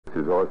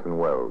This is Orson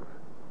Welles,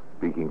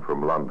 speaking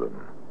from London.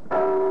 The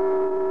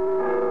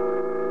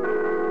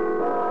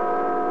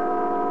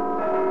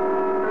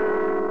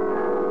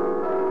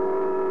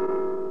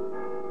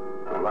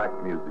Black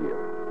Museum.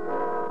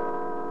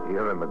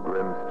 Here in the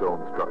grim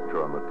stone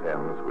structure on the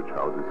Thames, which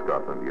houses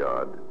Scotland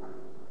Yard,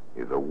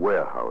 is a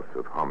warehouse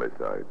of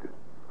homicide,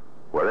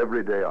 where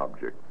everyday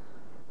objects,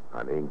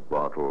 an ink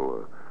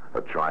bottle,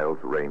 a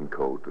child's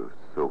raincoat, a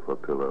sofa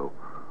pillow,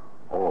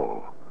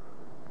 all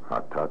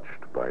are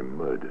touched by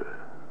murder.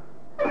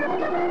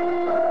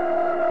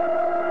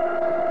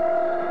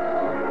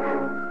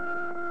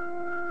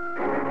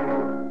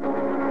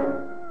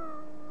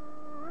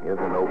 Here's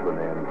an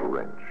open-end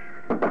wrench.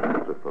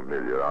 It's a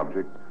familiar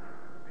object.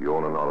 If you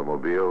own an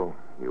automobile,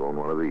 you own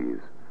one of these.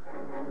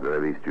 At the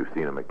very least, you've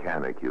seen a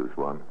mechanic use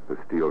one. The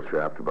steel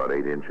shaft about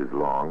 8 inches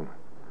long.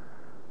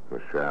 The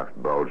shaft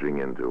bulging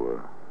into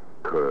a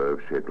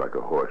curve shaped like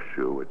a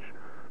horseshoe, which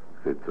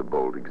fits a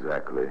bolt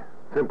exactly.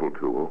 Simple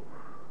tool,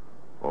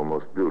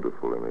 almost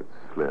beautiful in its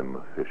slim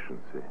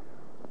efficiency.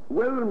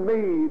 Well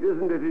made,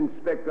 isn't it,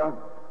 Inspector?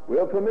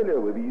 We're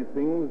familiar with these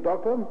things,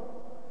 Doctor.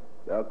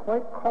 They're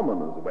quite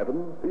common as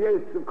weapons.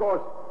 Yes, of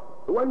course.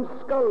 One's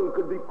skull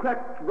could be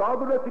cracked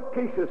rather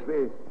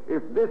efficaciously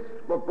if this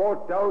were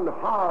brought down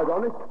hard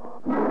on it.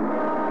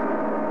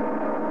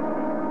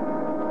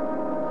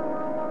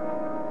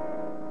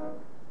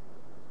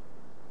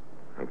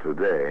 And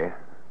today,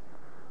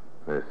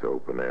 this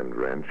open-end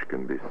wrench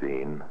can be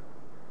seen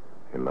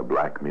in the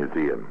Black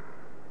Museum.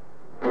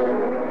 From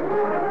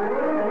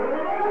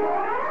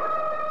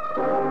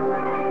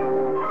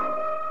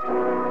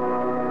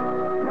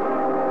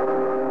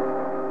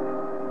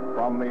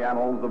the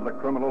annals of the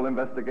Criminal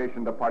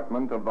Investigation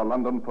Department of the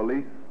London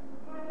Police,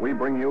 we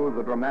bring you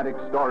the dramatic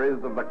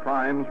stories of the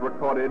crimes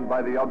recorded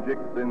by the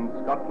objects in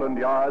Scotland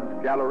Yard's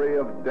Gallery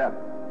of Death,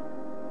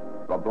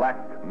 the Black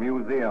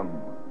Museum.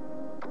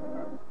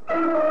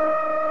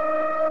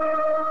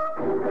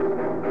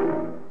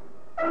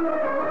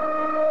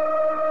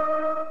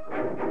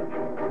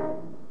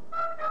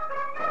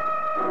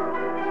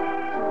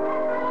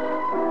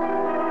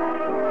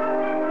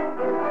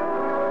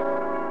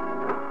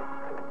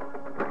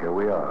 Here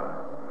we are,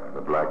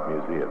 the Black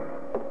Museum.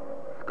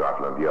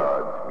 Scotland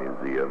Yard's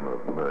Museum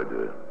of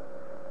Murder.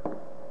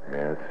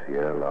 Yes,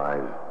 here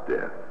lies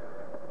death.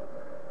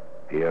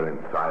 Here in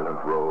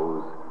silent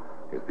rows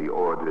is the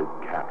ordered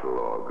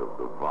catalogue of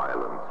the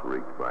violence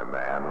wreaked by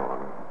man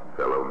on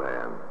fellow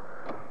man.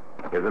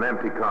 Here's an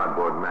empty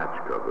cardboard match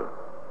cover.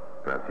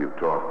 Perhaps you've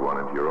tossed one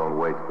into your own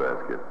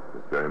wastebasket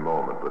this very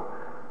moment, but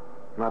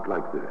not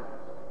like this.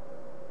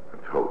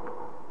 Let's hope.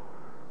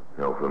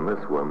 You know, from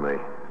this one, the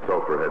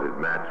sulfur-headed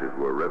matches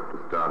were ripped to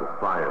start a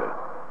fire.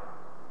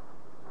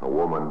 A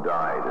woman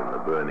died in the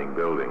burning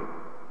building.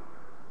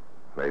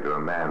 Later, a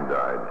man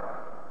died at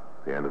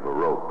the end of a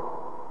rope,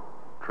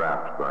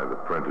 trapped by the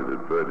printed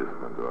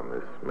advertisement on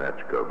this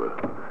match cover.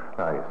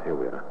 Ah, yes, here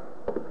we are.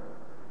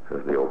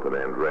 There's the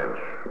open-end wrench.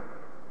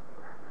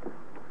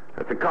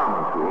 It's a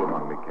common tool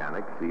among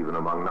mechanics, even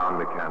among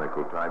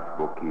non-mechanical types,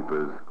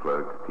 bookkeepers,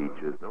 clerks,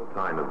 teachers. No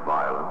sign of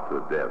violence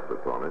or death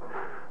upon it.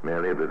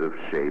 Merely a bit of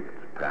shaped,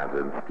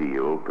 patterned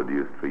steel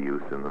produced for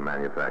use in the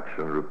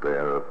manufacture and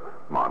repair of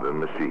modern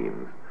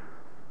machines.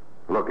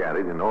 Look at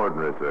it in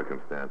ordinary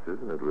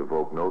circumstances, and it'll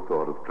evoke no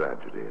thought of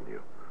tragedy in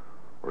you,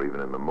 or even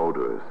in the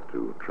motorist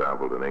who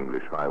traveled an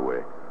English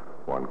highway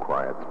one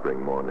quiet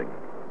spring morning.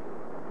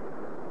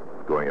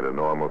 Going at a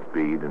normal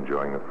speed,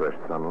 enjoying the fresh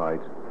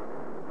sunlight,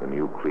 the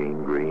new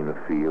clean green of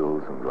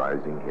fields and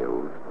rising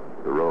hills.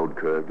 The road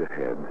curved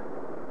ahead.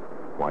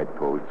 White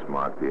posts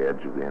marked the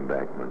edge of the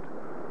embankment.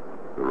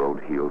 The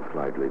road heeled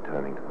slightly,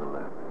 turning to the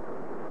left.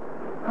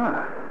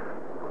 Ah,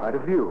 quite a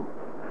view.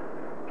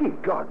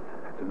 Good God,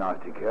 that's a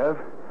nasty curve.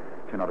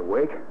 If you're not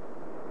awake.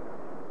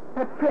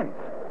 That fence.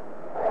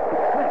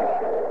 It's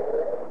smashed.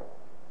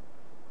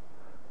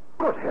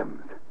 Good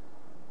heavens.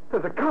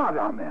 There's a car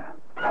down there.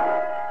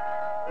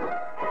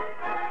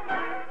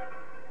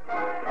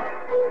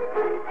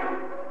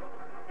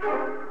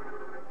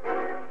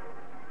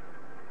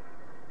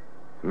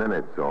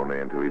 Minutes only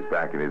until he's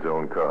back in his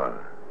own car,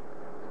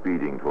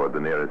 speeding toward the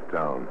nearest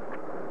town,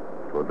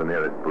 toward the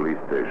nearest police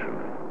station.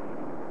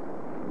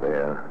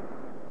 There.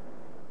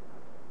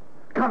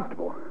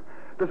 Constable,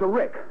 there's a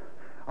wreck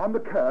on the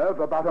curve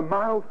about a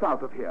mile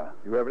south of here.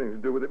 You have anything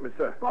to do with it,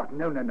 mister? Oh,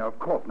 no, of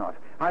course not.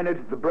 I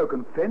noticed the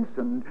broken fence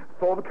and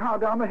saw the car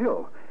down the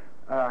hill.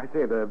 I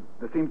say, there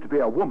seems to be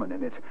a woman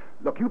in it.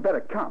 Look, you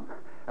better come.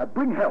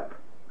 Bring help.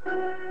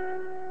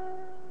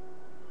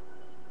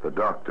 The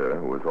doctor,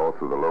 who was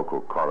also the local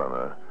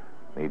coroner,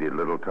 needed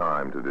little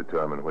time to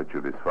determine which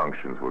of his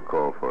functions were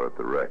called for at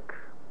the wreck.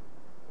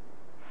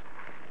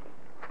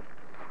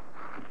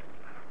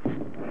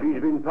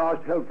 She's been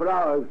past help for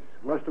hours.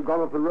 Must have gone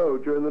off the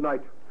road during the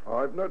night.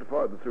 I've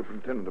notified the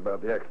superintendent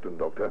about the accident,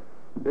 Doctor.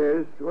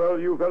 Yes, well,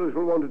 you fellows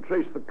will want to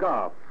trace the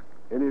car.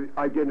 Any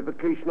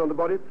identification on the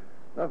body?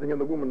 Nothing in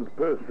the woman's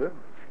purse, sir.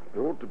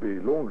 There ought to be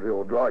laundry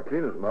or dry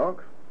cleaner's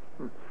marks.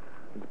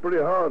 It's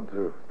pretty hard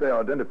to stay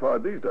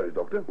identified these days,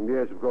 Doctor.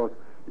 Yes, of course.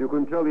 You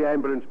can tell the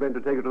ambulance men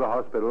to take her to the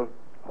hospital.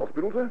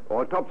 Hospital, sir?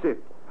 Or autopsy.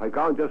 I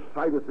can't just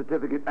sign a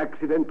certificate.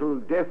 Accidental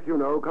death, you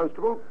know,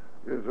 Constable.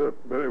 Yes, sir.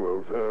 Very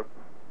well, sir.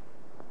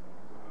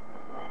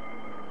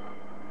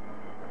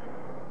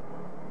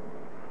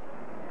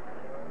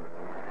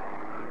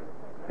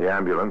 The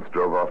ambulance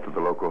drove off to the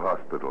local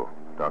hospital.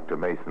 Dr.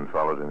 Mason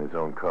followed in his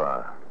own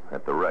car.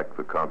 At the wreck,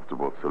 the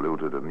constable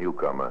saluted a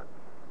newcomer.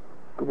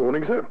 Good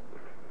morning, sir.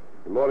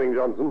 Good morning,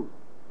 Johnson.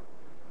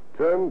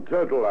 Turned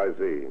turtle, I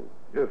see.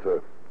 Yes,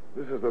 sir.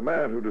 This is the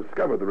man who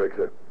discovered the wreck,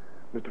 sir.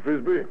 Mr.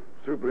 Frisbee,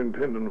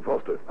 Superintendent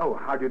Foster. Oh,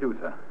 how do you do,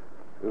 sir?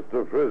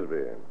 Mr.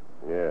 Frisbee.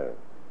 Yes.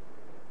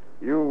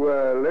 You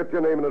left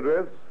your name and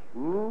address?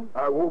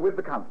 Well, with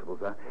the constable,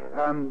 sir.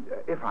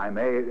 If I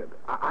may,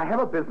 I have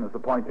a business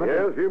appointment.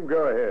 Yes, you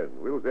go ahead.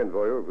 We'll send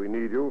for you if we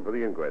need you for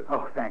the inquest.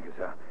 Oh, thank you,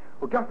 sir.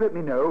 Well, just let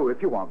me know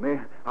if you want me.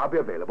 I'll be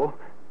available.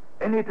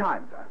 Any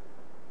time, sir.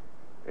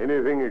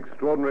 Anything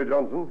extraordinary,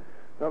 Johnson?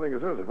 Nothing,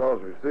 sir, so far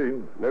as we've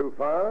seen. No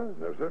fire?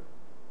 No, sir.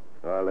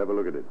 I'll have a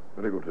look at it.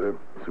 Very good, sir.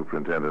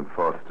 Superintendent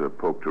Foster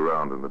poked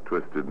around in the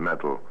twisted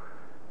metal.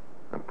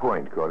 A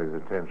point caught his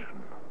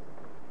attention.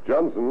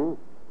 Johnson,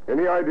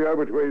 any idea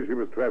which way she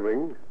was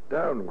traveling?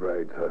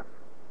 Downgrade, sir.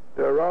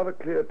 There are rather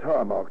clear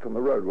tire marks on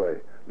the roadway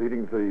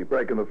leading to the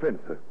break in the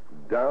fence, sir.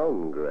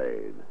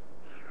 Downgrade.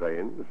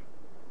 Strange.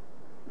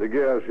 The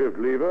gear shift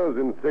lever is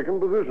in second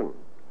position.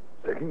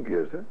 Second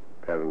gear, sir?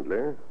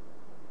 Apparently.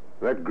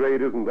 That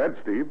grade isn't that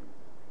steep.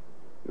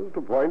 Just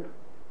a point.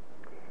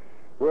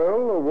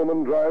 Well, a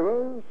woman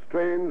driver,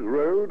 strange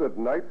road at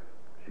night.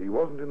 She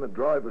wasn't in the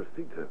driver's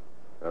seat, sir.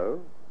 Oh?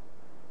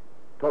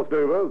 Tossed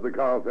over as the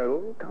car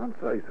fell? Can't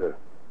say, sir.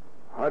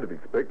 I'd have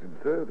expected,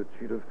 sir, that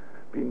she'd have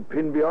been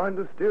pinned behind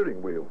the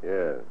steering wheel.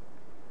 Yes.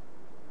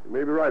 You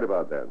may be right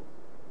about that.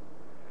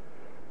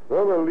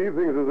 Well, we'll leave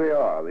things as they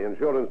are. The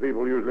insurance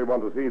people usually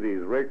want to see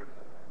these wrecks.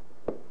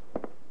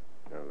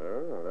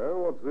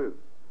 Hello? What's this?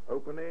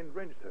 Open-end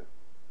wrench, sir.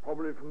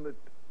 Probably from the...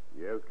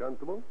 Yes,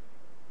 Constable?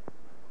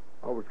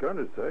 I was going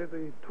to say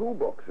the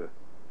toolbox, sir.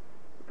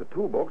 But the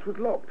toolbox was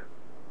locked.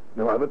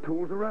 No other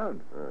tools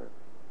around.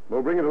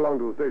 We'll bring it along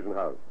to the station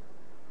house.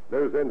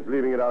 No sense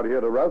leaving it out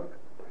here to rust.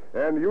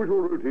 And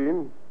usual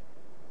routine.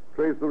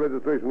 Trace the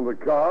registration of the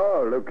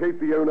car, locate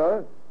the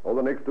owner, or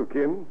the next of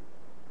kin,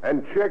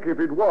 and check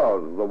if it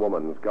was the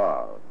woman's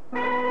car.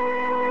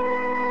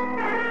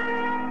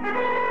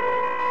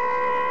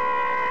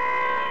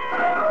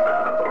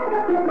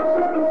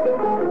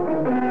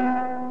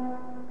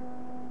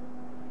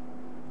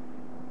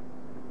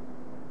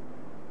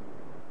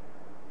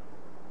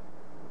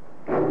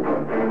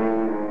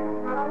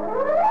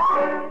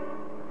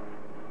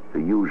 The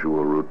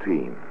usual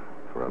routine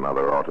for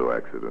another auto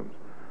accident.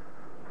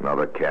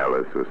 Another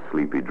careless or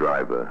sleepy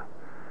driver.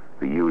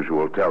 The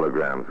usual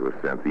telegrams were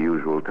sent. The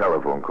usual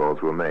telephone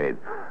calls were made.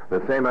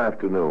 The same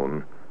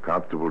afternoon,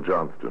 Constable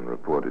Johnston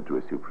reported to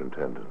his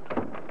superintendent.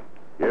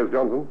 Yes,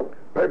 Johnson?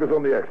 Papers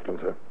on the accident,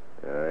 sir.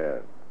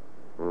 Yes.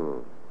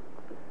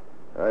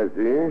 I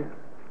see.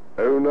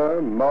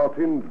 Owner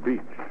Martin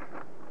Beach.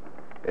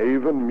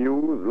 Avon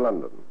Mews,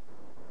 London.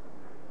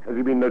 Has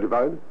he been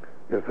notified?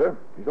 Yes, sir.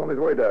 He's on his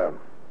way down.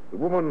 The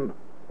woman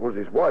was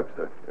his wife,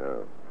 sir.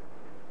 Yeah.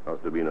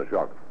 Must have been a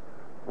shock.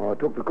 Well, I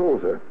took the call,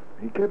 sir.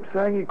 He kept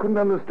saying he couldn't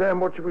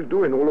understand what she was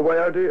doing all the way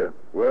out here.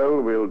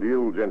 Well, we'll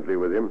deal gently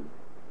with him.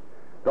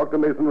 Dr.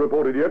 Mason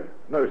reported yet?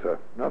 No, sir.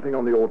 Nothing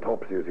on the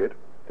autopsy as yet.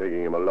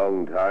 Taking him a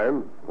long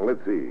time. Well,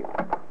 let's see.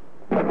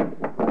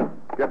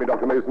 Get me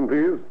Dr. Mason,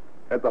 please.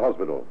 At the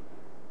hospital.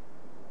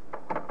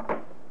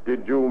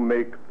 Did you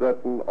make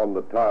certain on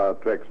the tire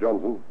tracks,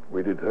 Johnson?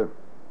 We did, sir.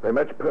 They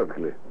matched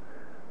perfectly.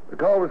 The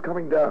car was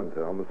coming down,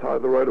 sir, on the side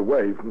of the road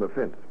away from the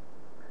fence.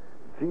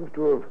 It seems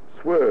to have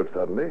swerved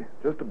suddenly,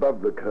 just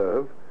above the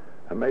curve,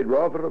 and made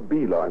rather a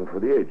beeline for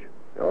the edge.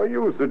 Are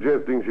you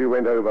suggesting she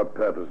went over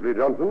purposely,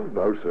 Johnson?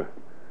 No, sir.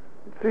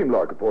 It seemed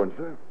like a point,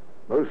 sir.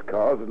 Most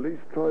cars at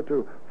least try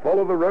to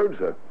follow the road,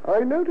 sir. I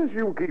notice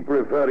you keep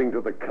referring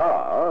to the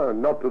car,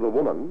 not to the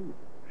woman.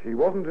 She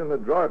wasn't in the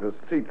driver's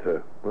seat,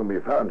 sir, when we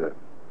found her.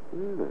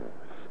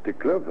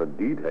 Stickler for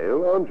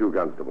detail, aren't you,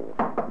 Constable?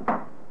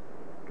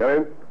 Come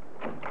in.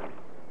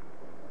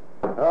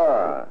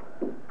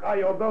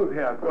 You're both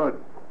here. Good.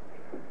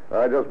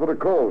 I just put a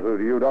call through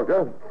to you,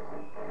 Doctor.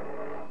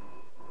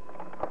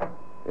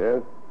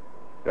 Yes?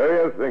 Oh,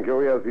 yes, thank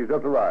you. Yes, he's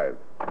just arrived.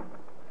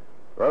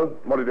 Well,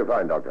 what did you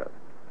find, Doctor?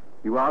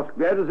 You ask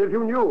that as if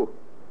you knew.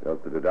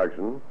 Just a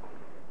deduction.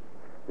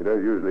 You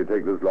don't usually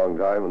take this long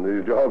time on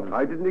these jobs.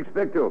 I didn't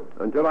expect to,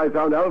 until I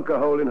found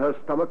alcohol in her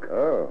stomach.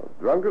 Oh,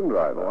 drunken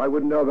driver. I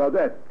wouldn't know about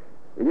that.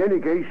 In any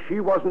case, she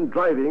wasn't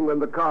driving when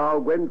the car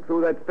went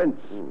through that fence.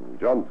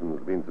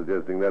 Johnson's been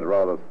suggesting that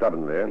rather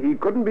stubbornly. He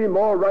couldn't be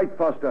more right,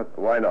 Foster.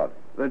 Why not?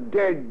 The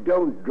dead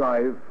don't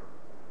drive.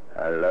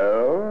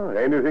 Hello?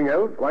 Anything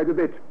else? Quite a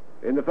bit.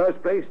 In the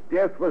first place,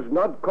 death was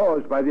not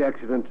caused by the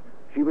accident.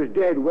 She was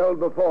dead well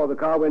before the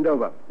car went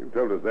over. You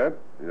told us that.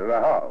 You don't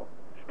know how.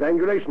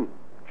 Strangulation.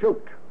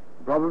 Choked.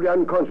 Probably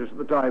unconscious at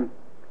the time.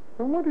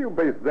 And what do you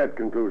base that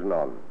conclusion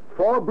on?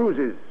 4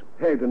 bruises.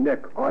 head and neck.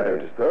 I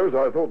noticed those.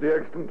 I thought the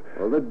accident...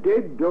 Well, the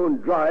dead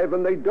don't drive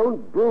and they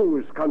don't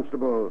bruise,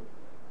 Constable.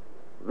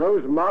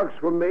 Those marks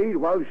were made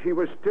while she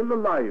was still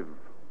alive.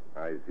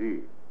 I see.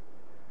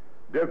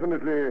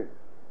 Definitely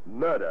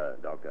murder,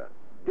 Doctor.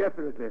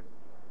 Definitely.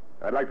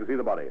 I'd like to see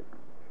the body.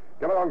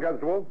 Come along,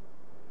 Constable.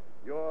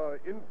 Your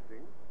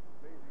instinct...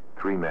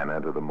 3 men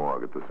enter the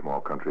morgue at the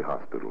small country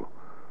hospital.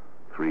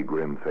 3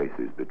 grim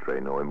faces betray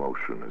no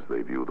emotion as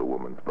they view the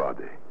woman's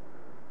body.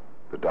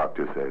 The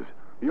doctor says,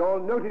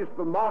 You'll notice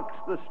the marks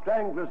the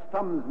strangler's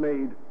thumbs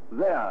made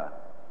there.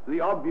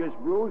 The obvious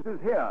bruise is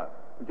here,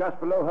 just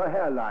below her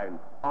hairline,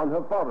 on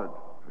her forehead.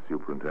 The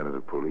superintendent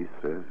of police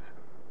says,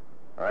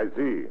 I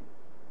see.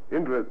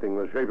 Interesting,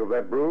 the shape of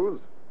that bruise.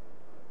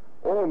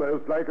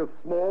 Almost like a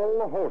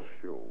small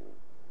horseshoe.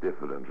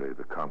 diffidently,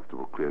 the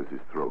constable clears his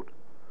throat.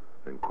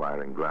 An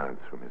inquiring glance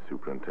from his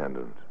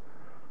superintendent.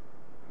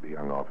 The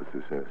young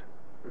officer says,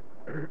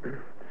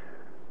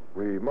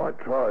 We might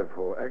try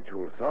for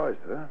actual size,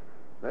 sir.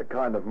 That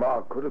kind of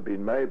mark could have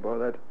been made by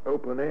that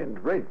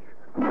open-end wrench.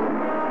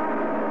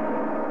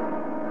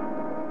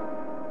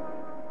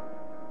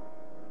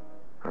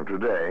 Now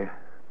today,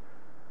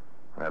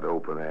 that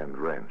open-end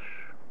wrench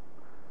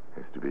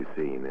is to be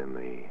seen in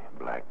the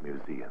Black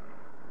Museum.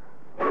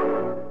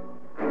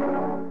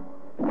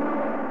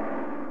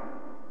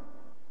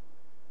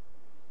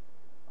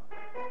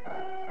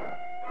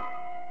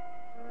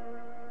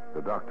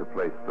 The doctor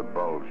placed the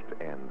bulged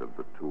end of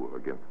the tool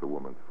against the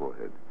woman's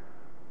forehead.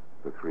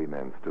 The three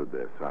men stood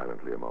there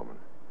silently a moment.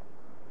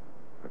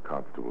 The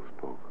constable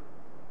spoke.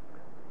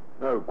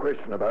 No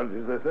question about it,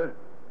 is there, sir?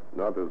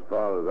 Not as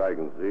far as I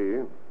can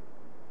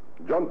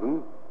see.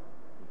 Johnson,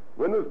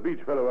 when this beach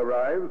fellow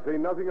arrives, say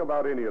nothing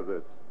about any of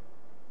this.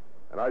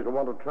 And I shall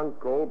want a trunk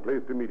call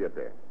placed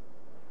immediately.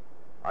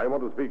 I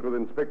want to speak with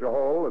Inspector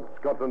Hall at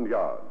Scotland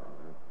Yard.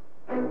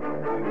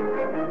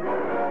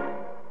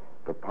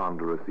 The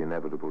ponderous,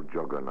 inevitable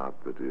juggernaut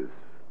that is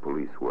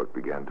police work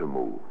began to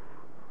move,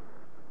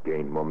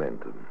 gained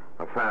momentum.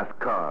 A fast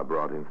car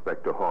brought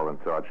Inspector Hall and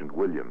Sergeant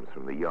Williams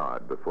from the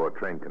yard before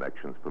train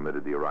connections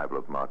permitted the arrival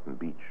of Martin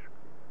Beach.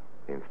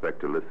 The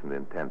inspector listened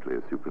intently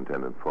as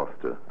Superintendent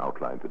Foster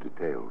outlined the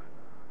details.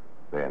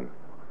 Then,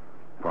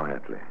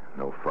 quietly,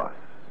 no fuss,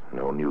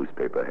 no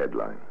newspaper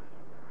headlines.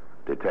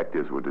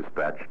 Detectives were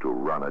dispatched to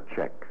run a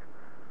check.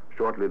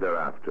 Shortly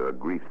thereafter, a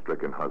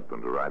grief-stricken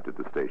husband arrived at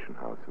the station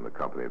house in the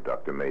company of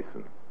Dr.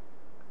 Mason.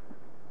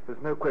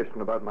 There's no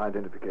question about my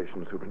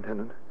identification,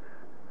 Superintendent.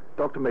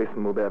 Dr.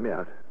 Mason will bear me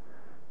out.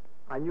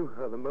 I knew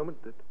her the moment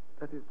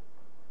that is...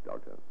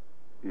 Doctor.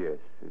 Yes,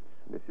 it's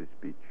Mrs.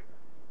 Beach.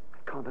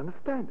 I can't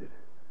understand it.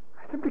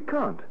 I simply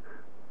can't.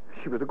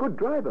 She was a good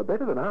driver,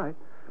 better than I.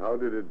 How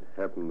did it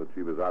happen that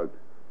she was out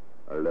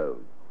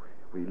alone?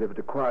 We lived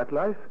a quiet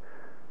life.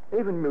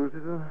 Avonmews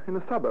is in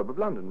a suburb of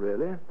London,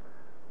 really.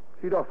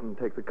 She'd often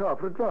take the car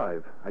for a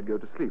drive. I'd go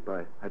to sleep.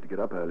 I had to get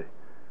up early.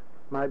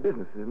 My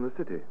business is in the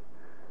city.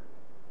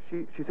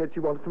 She said she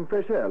wanted some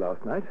fresh air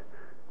last night.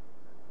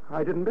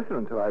 I didn't miss her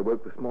until I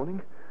woke this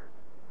morning.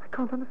 I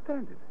can't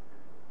understand it.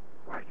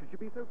 Why should you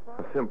be so far?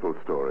 A simple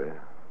story,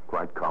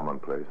 quite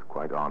commonplace,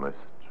 quite honest.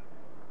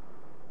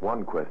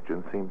 One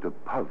question seemed to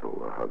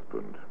puzzle her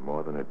husband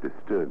more than it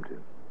disturbed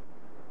him.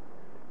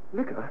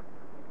 Liquor?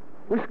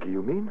 Whiskey,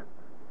 you mean?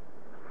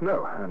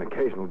 No, an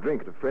occasional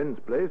drink at a friend's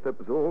place, that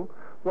was all.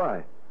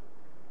 Why?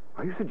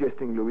 Are you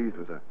suggesting Louise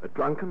was a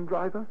drunken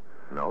driver?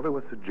 No, they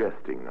were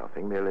suggesting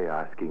nothing, merely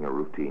asking a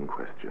routine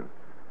question.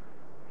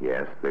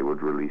 Yes, they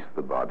would release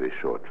the body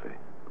shortly.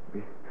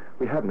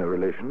 We have no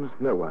relations,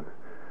 no one.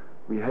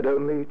 We had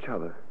only each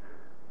other.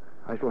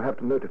 I shall have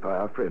to notify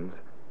our friends.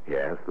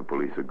 Yes, the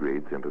police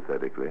agreed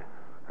sympathetically,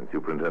 and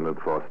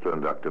Superintendent Foster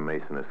and Dr.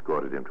 Mason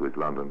escorted him to his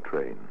London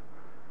train.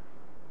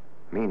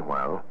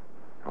 Meanwhile,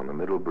 on the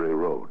Middlebury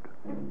Road...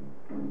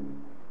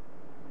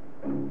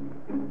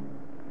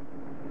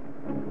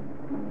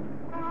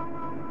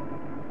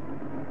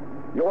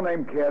 Your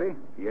name, Carey?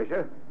 Yes,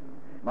 sir.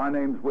 My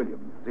name's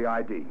Williams,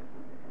 CID.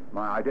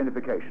 My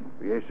identification.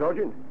 Yes,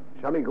 Sergeant.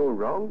 Something going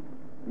wrong?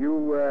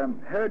 You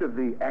heard of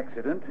the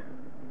accident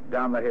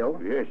down the hill?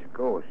 Yes, of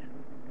course.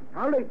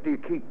 How late do you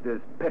keep this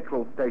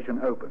petrol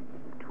station open?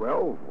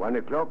 12, 1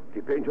 o'clock,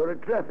 depends on the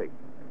traffic.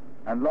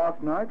 And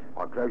last night?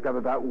 I closed up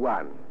about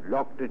 1.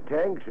 Locked the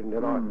tanks and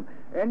then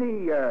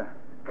Any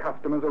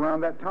customers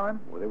around that time?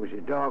 Well, there was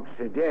a dark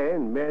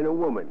sedan, man and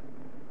woman.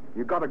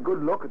 You got a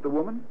good look at the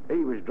woman? He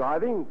was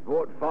driving,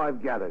 bought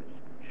 5 gallons.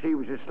 She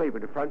was asleep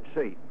in the front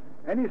seat.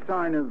 Any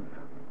sign of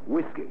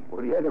whiskey?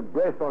 Well, he had a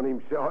breath on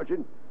him,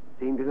 Sergeant.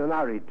 Seemed in a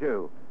hurry,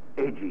 too.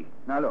 Edgy.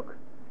 Now, look,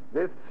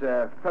 this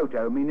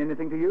photo mean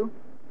anything to you?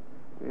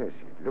 Yes,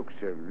 it looks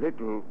a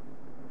little...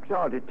 It's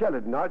hard to tell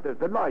at night.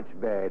 The light's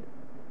bad.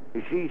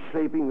 Is she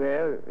sleeping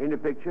there in the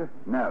picture?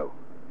 No.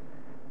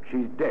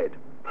 She's dead.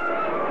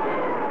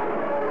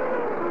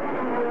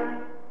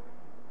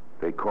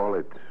 They call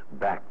it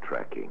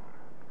backtracking.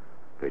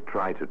 They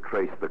try to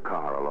trace the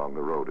car along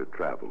the road it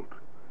traveled.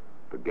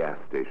 The gas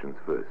stations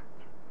first.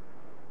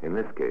 In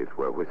this case,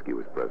 where whiskey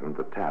was present,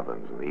 the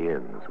taverns and the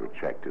inns were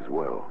checked as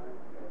well.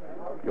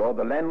 You're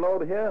the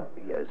landlord here?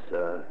 Yes,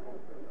 sir.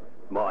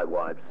 My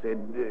wife said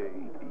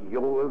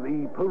you're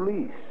the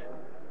police.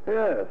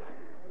 Yes.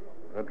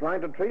 We're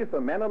trying to trace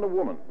a man and a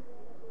woman.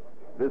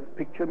 This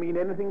picture mean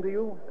anything to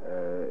you?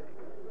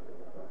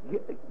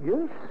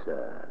 Yes,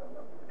 sir.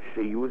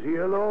 She was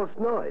here last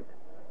night,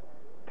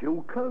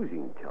 till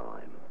closing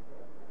time.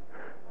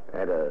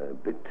 Had a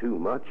bit too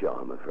much,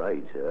 I'm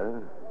afraid,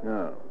 sir.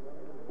 No.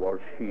 Was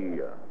she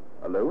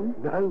alone?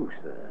 No,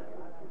 sir.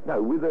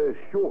 No, with a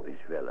shortish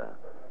fella.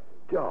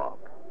 Dark,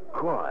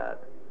 quiet,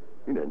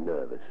 in a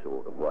nervous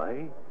sort of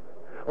way.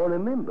 I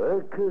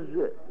remember, because,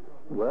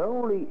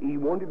 he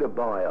wanted to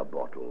buy a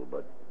bottle,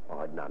 but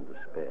I'd none to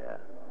spare.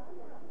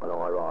 And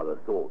I rather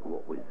thought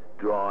what with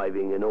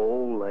driving and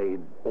all,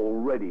 they'd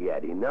already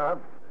had enough.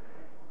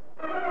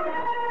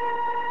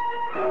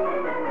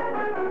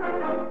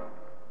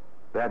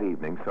 That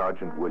evening,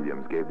 Sergeant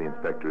Williams gave the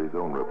inspector his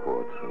own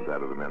reports and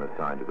that of the men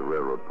assigned to the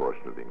railroad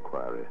portion of the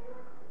inquiry.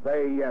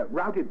 They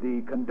routed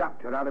the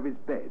conductor out of his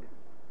bed.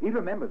 He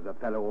remembers the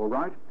fellow all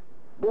right.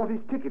 Bought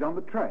his ticket on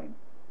the train.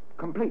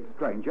 Complete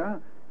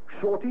stranger,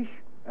 shortish,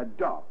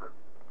 dark.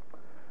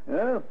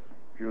 Yes,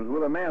 she was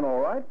with a man, all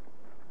right.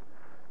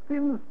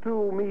 Seems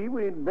to me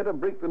we'd better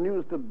break the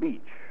news to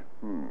Beach.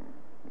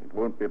 It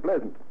won't be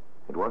pleasant.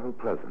 It wasn't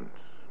pleasant.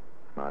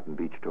 Martin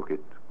Beach took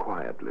it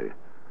quietly,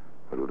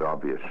 but with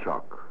obvious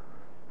shock.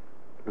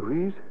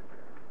 Louise?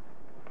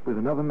 With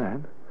another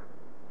man?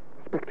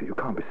 Inspector, you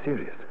can't be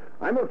serious.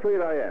 I'm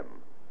afraid I am.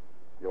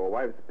 Your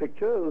wife's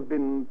picture has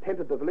been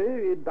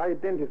tentatively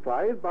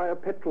identified by a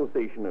petrol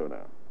station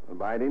owner and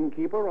by an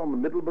innkeeper on the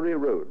Middlebury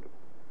Road.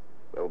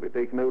 They'll be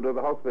taken over to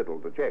the hospital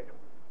to check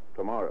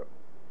tomorrow.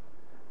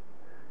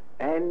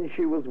 And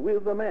she was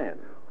with a man.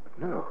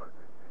 No,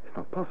 it's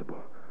not possible.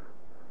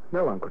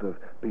 No one could have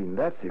been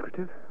that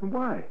secretive. And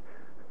why?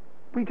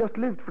 We just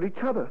lived for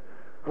each other.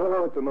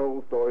 Oh, it's an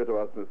old story to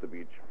us, Mr.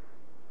 Beach.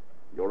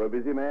 You're a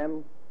busy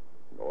man.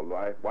 Your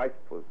wife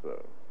was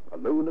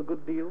alone a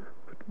good deal.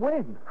 But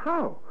when?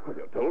 How? Well,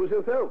 you told us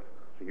yourself.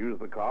 She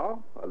used the car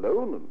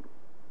alone and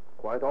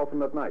quite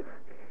often at night.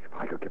 If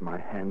I could get my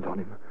hands on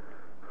him.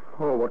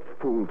 Oh, what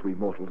fools we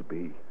mortals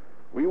be.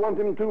 We want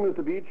him too,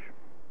 Mr. Beach.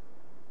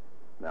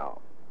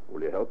 Now,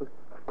 will you help us?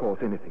 Of course,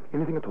 anything.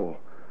 Anything at all.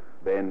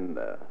 Then,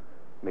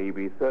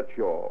 maybe search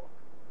your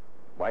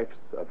wife's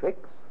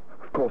effects?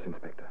 Of course,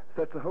 Inspector.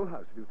 Search the whole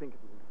house if you think it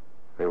will.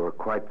 They were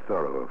quite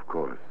thorough, of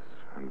course,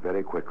 and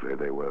very quickly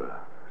they were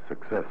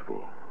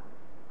successful.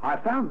 I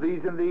found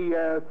these in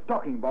the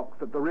stocking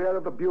box at the rear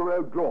of the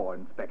bureau drawer,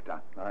 Inspector.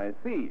 I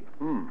see.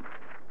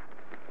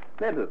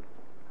 Letters.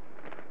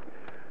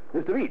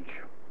 Mr. Beach,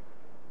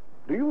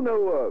 do you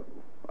know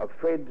a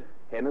Fred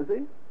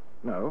Hennessy?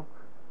 No.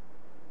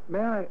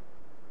 May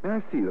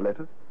I see the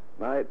letters?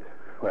 I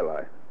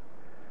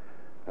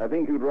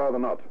think you'd rather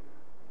not.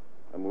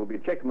 And we'll be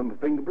checking them for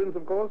fingerprints,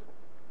 of course.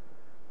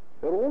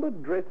 They're all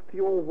addressed to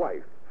your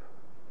wife.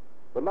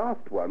 The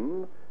last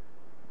one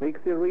makes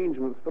the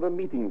arrangements for a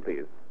meeting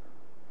place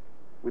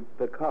with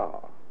the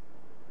car.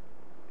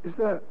 Is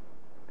there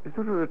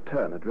a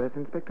return address,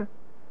 Inspector?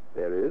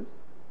 There is.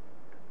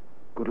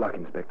 Good luck,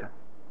 Inspector.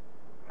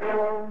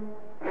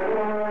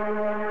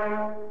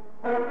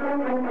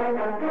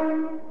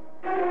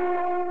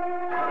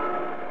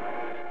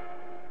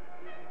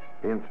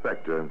 The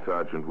inspector and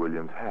Sergeant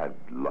Williams had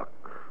luck.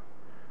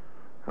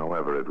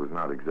 However, it was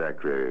not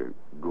exactly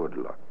good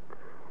luck.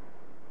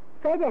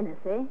 Fred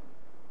Hennessy?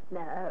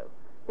 No,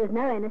 there's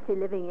no Hennessy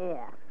living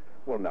here.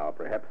 Well, now,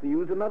 perhaps he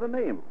used another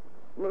name.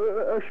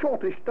 A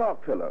shortish,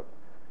 dark fellow,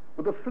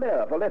 with a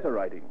flair for letter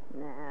writing.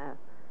 No,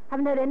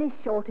 haven't had any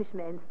shortish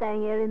men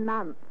staying here in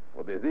months.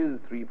 Well, this is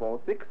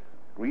 346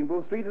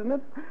 Greenville Street, isn't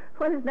it?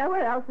 Well, there's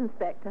nowhere else,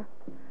 Inspector.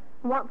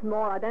 And what's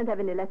more, I don't have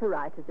any letter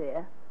writers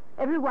here.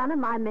 Every one of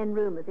my men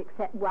roomers,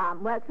 except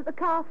one, works at the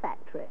car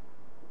factory.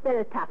 They're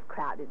a tough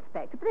crowd,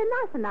 Inspector, but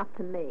they're nice enough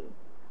to me.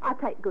 I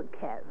take good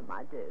care of them,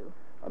 I do.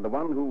 And the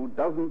one who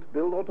doesn't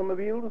build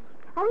automobiles?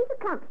 Oh, he's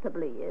a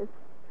constable, he is.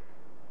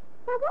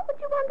 Now, what would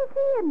you want to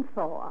see him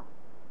for?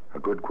 A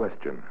good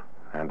question,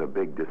 and a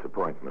big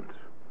disappointment.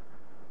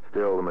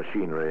 Still, the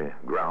machinery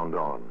ground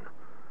on.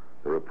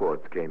 The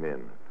reports came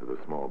in to the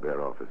small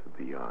bare office at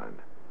the yard.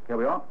 Here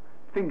we are.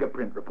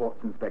 Fingerprint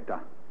reports, Inspector.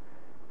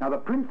 Now, the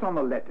prints on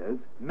the letters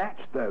match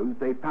those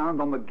they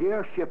found on the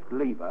gear shift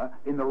lever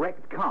in the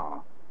wrecked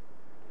car.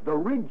 The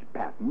ridge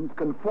patterns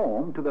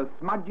conform to the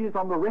smudges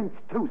on the wrench,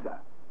 too, sir.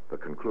 The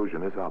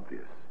conclusion is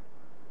obvious.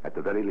 At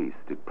the very least,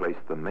 it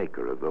placed the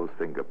maker of those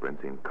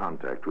fingerprints in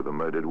contact with the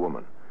murdered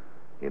woman,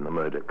 in the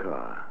murder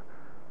car,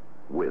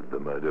 with the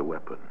murder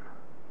weapon.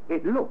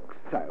 It looks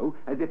so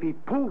as if he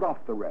pulled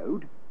off the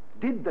road,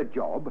 did the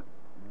job,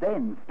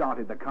 then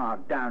started the car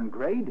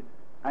downgrade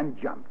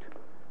and jumped.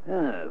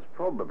 Yes,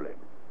 probably.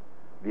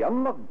 The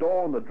unlocked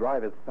door on the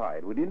driver's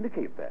side would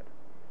indicate that.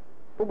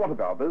 But what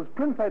about those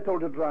prints I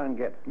told you to try and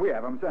get? We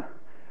have them, sir.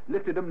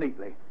 Lifted them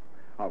neatly.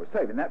 I was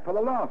saving that for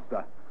the last,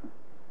 sir.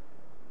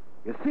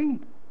 You see?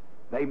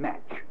 They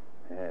match.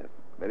 Yes,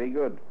 very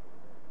good.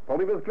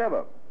 Polly was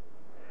clever.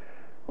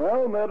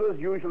 Well, murder's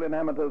usual in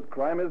amateurs'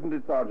 crime, isn't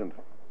it, Sergeant?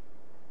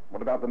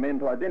 What about the men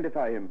to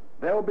identify him?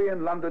 They'll be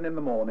in London in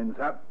the morning,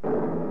 sir.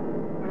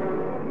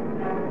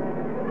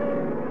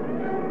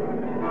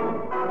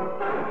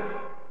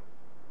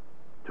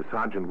 To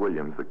Sergeant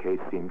Williams, the case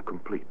seemed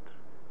complete.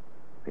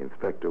 The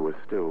inspector was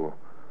still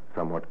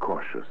somewhat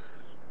cautious.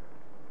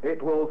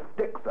 It will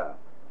stick, sir,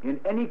 in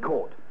any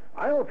court.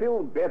 I'll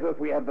feel better if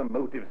we have the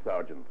motive,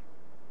 Sergeant.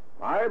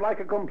 I'd like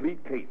a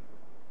complete case.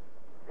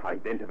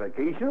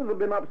 Identifications have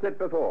been upset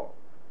before,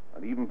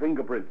 and even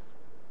fingerprints.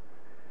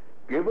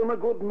 Given a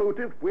good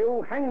motive,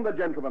 we'll hang the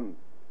gentleman.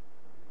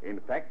 In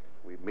fact,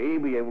 we may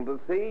be able to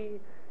say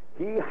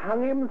he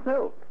hung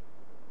himself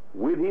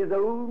with his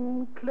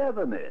own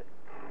cleverness.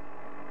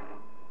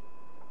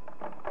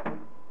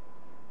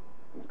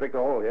 Inspector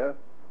Hall here.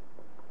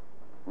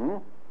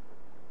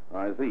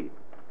 I see.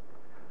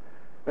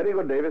 Very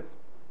good, Davis.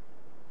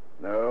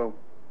 No,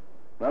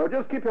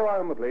 just keep your eye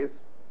on the place.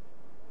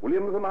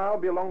 Williams and I'll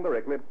be along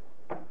directly.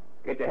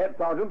 Get your head,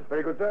 Sergeant.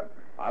 Very good, sir.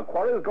 Our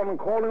quarry's gone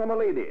calling on the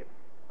lady,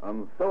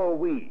 and so are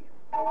we.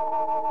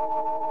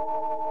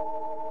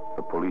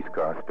 The police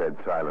car sped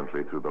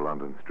silently through the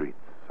London streets,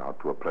 out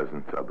to a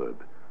pleasant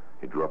suburb.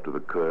 It drew up to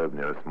the curb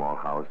near a small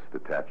house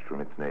detached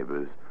from its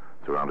neighbors,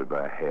 surrounded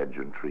by a hedge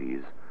and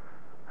trees.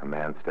 A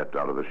man stepped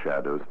out of the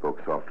shadow, spoke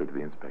softly to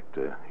the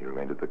inspector. He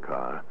remained at the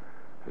car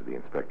as the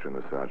inspector and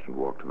the sergeant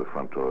walked to the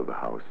front door of the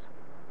house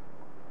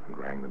and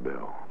rang the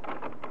bell.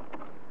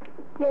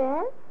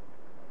 Yes?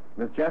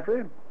 Miss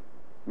Jaffrey?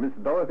 Miss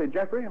Dorothy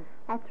Jaffrey?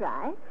 That's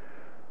right.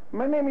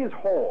 My name is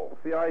Hall,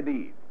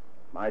 CID.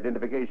 My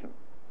identification.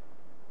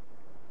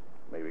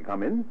 May we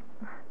come in?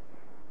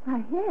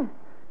 Why, yes.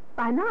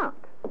 Why not?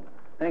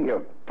 Thank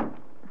you.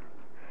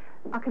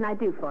 What can I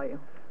do for you?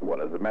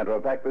 Well, as a matter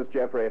of fact, Miss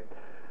Jaffrey,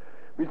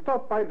 we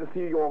stopped by to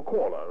see your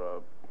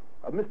caller,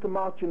 Mr.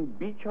 Martin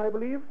Beach, I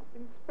believe?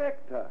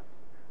 Inspector.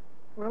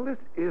 Well, this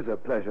is a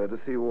pleasure to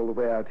see you all the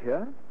way out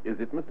here. Is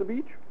it Mr.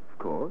 Beach? Of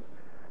course.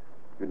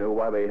 You know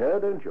why we're here,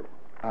 don't you?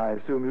 I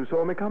assume you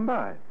saw me come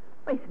by.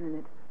 Wait a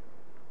minute.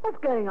 What's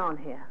going on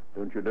here?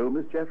 Don't you know,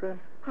 Miss Jaffrey?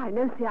 I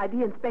know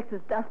CID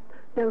inspectors just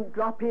don't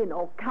drop in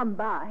or come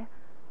by.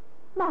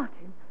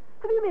 Martin,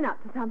 have you been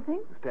up to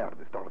something? Stay out of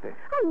this, Dorothy.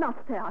 I'll not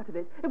stay out of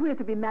it. If we're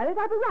to be married,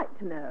 I've a right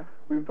to know.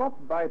 We've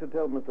dropped by to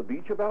tell Mr.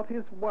 Beach about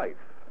his wife.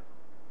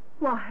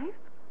 Wife?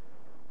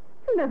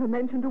 You never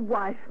mentioned a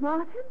wife,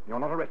 Martin. You're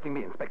not arresting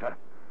me, Inspector.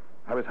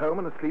 I was home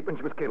and asleep when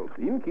she was killed.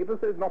 The innkeeper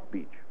says not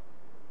Beach.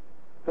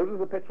 So does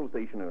the petrol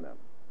station owner.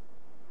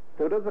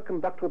 So does the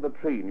conductor of the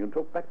train you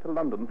took back to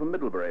London from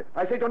Middlebury.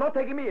 I said you're not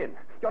taking me in.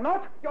 You're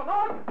not! You're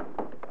not!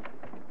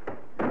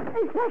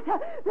 Inspector,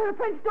 there are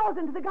French doors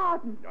into the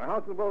garden. Your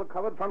house is well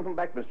covered front and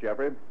back, Miss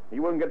Jaffrey. He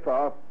won't get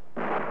far.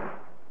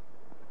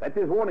 That's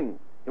his warning.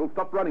 He'll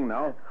stop running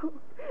now. Oh,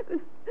 this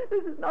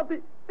is not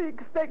the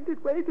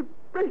expected way to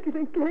break an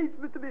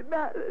engagement to be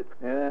married.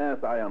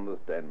 Yes, I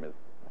understand, miss.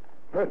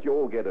 But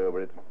you'll get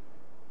over it.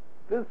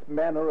 This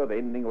manner of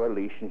ending a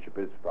relationship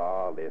is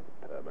far less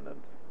permanent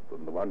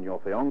than the one your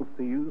fiancé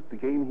used to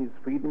gain his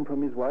freedom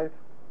from his wife.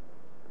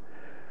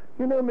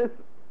 You know, miss,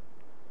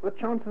 the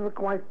chances are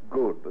quite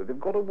good that they've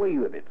got away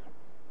with it.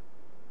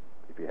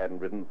 If he hadn't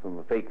written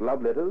some fake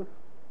love letters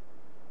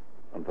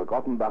and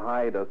forgotten to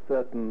hide a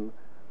certain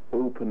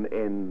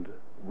open-end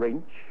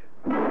wrench.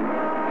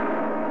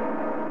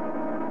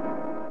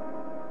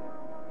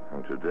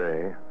 And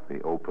today,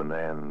 the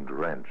open-end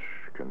wrench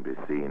can be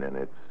seen in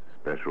its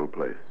special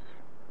place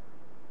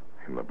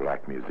in the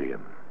Black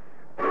Museum.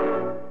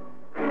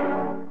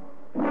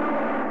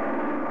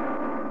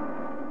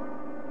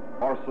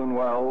 Orson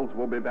Welles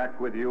will be back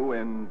with you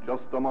in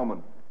just a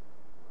moment.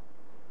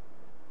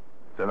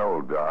 It's an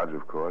old dodge,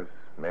 of course.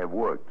 May have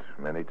worked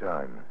many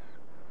times.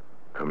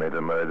 Commit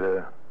a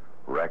murder,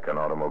 wreck an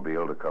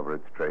automobile to cover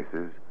its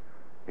traces.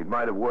 It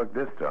might have worked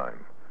this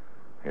time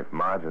if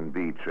Martin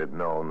Beach had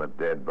known that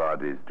dead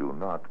bodies do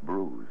not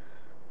bruise.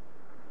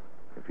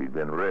 If he'd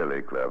been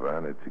really clever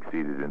and had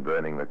succeeded in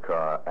burning the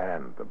car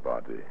and the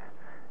body.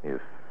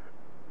 If.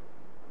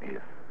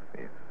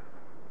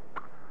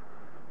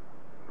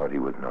 But he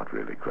was not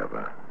really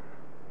clever.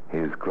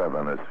 His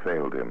cleverness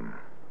failed him.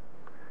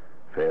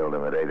 Failed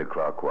him at 8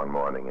 o'clock one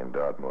morning in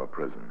Dartmoor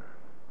prison.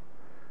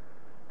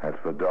 As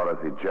for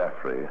Dorothy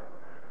Jaffrey,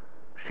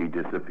 she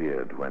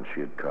disappeared when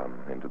she had come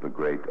into the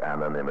great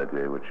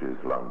anonymity which is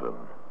London.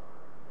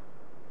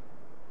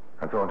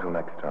 And so until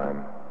next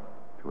time,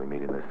 till we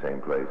meet in the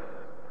same place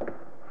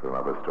for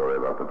another story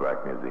about the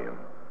Black Museum,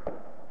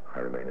 I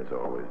remain as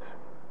always,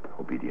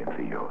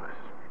 obediently yours.